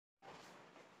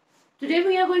Today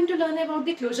we are going to learn about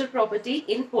the closure property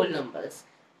in whole numbers.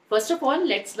 First of all,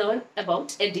 let's learn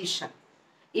about addition.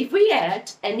 If we add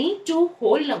any two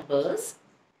whole numbers,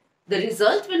 the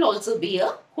result will also be a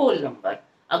whole number.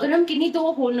 अगर हम किन्हीं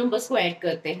दो whole numbers को add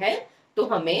करते हैं तो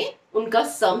हमें उनका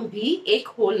sum भी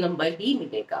एक whole number ही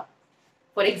मिलेगा.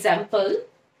 For example,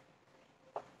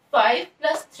 5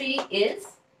 plus 3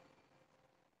 is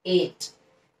 8.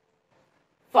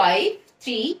 5,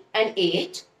 3 and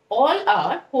 8 all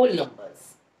are whole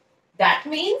numbers. That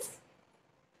means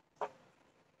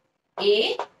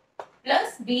A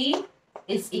plus B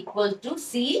is equal to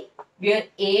C, where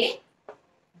A,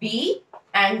 B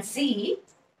and C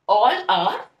all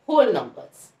are whole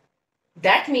numbers.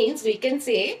 That means we can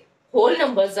say whole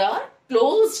numbers are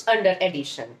closed under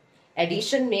addition.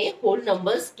 Addition में whole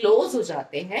numbers close हो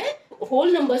जाते हैं.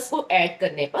 Whole numbers को add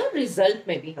करने पर result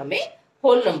में भी हमें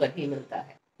whole number ही मिलता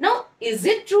है. Now, is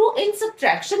it true in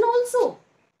subtraction also?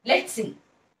 Let's see.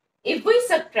 If we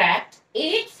subtract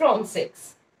 8 from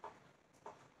 6,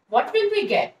 what will we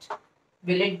get?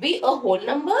 Will it be a whole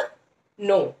number?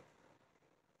 No.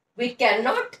 We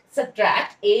cannot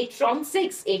subtract 8 from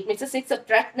 6. 8 में से 6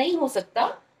 subtract नहीं हो सकता.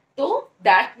 तो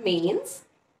that means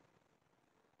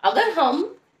अगर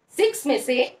हम 6 में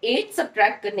से 8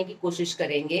 subtract करने की कोशिश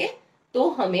करेंगे तो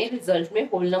हमें रिजल्ट में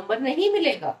whole number नहीं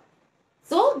मिलेगा.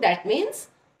 So that means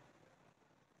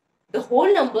the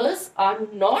whole numbers are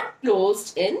not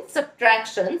closed in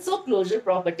subtraction. So closure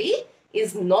property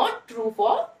is not true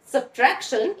for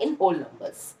subtraction in whole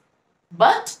numbers.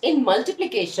 But in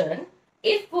multiplication,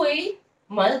 if we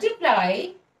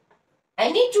multiply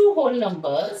any two whole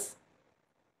numbers,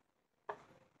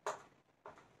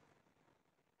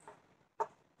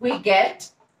 we get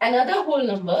another whole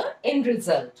number in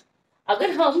result.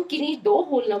 अगर हम किन्हीं दो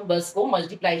whole numbers को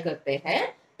multiply करते हैं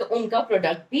तो उनका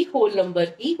product भी whole number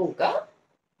ही होगा.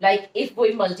 Like if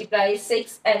we multiply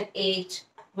 6 and 8,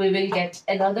 we will get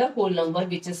another whole number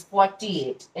which is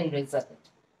 48 in result.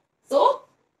 So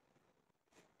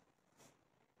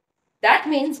that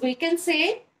means we can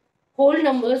say whole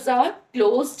numbers are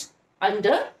closed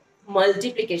under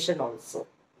multiplication also.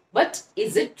 But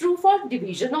is it true for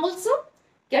division also?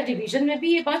 क्या division में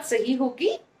भी ये बात सही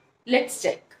होगी? Let's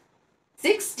check.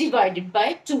 6 divided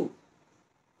by 2.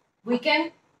 We can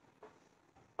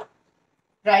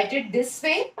write it this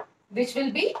way, which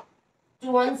will be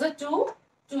 2 ones are 2,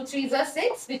 2 threes are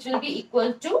 6, which will be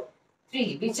equal to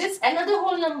 3, which is another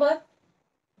whole number.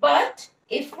 But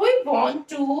if we want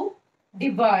to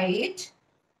divide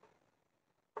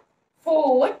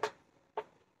 4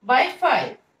 by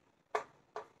 5,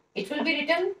 it will be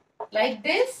written like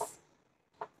this.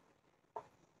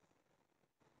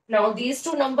 Now these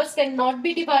two numbers cannot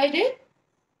be divided.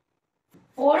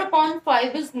 4 upon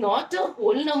 5 is not a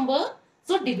whole number.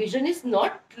 So division is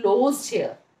not closed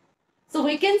here. So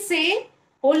we can say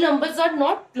whole numbers are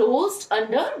not closed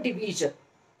under division.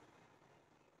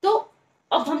 तो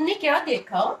अब हमने क्या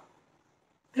देखा?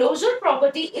 Closure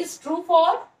property is true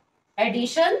for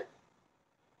addition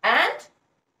and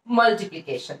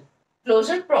multiplication.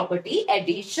 Closure property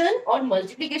addition और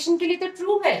multiplication के लिए तो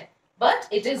true है, but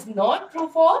it is not true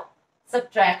for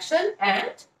subtraction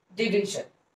and division.